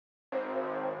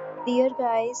Dear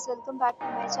guys, welcome back to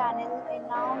my channel and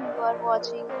now you are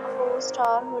watching a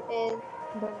 4-star hotel.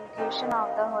 The location of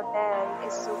the hotel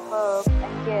is superb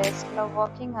and guests love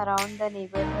walking around the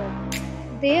neighborhood.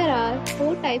 There are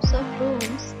 4 types of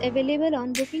rooms available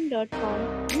on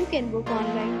booking.com. You can book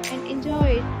online and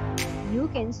enjoy it. You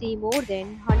can see more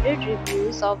than 100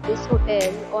 reviews of this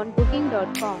hotel on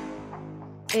booking.com.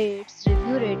 Its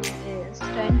review rating is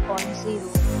 10.0,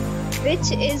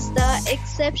 which is the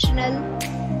exceptional.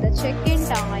 The check-in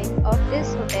time of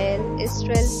this hotel is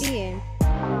 12 p.m.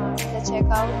 and the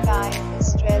checkout time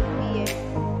is 12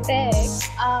 p.m. Pets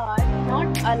are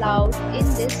not allowed in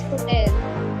this hotel.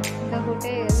 The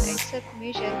hotel accepts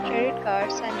major credit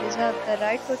cards and reserves the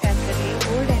right to temporarily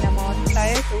hold an amount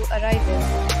prior to arrival.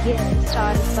 Guests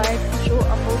are required to show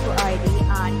a photo ID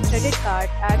and credit card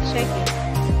at check-in.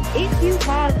 If you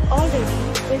have already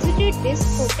visited this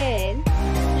hotel,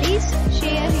 please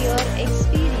share your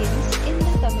experience in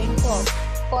the comment box.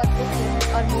 For booking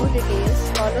or more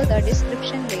details, follow the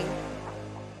description link.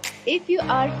 If you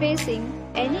are facing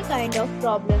any kind of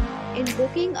problem in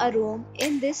booking a room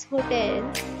in this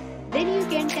hotel, then you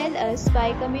can tell us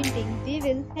by commenting. We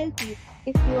will help you.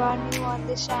 If you are new on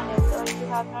this channel or you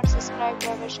have not subscribed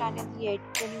our channel yet,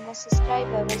 then you must subscribe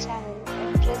our channel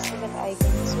and press the bell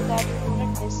icon so that you do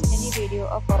not miss any video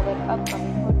of our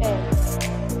upcoming hotel.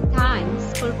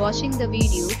 Thanks for watching the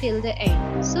video till the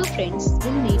end. So friends,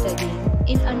 we'll meet again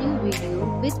in a new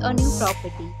video with a new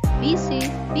property. Be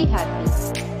safe, be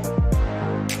happy.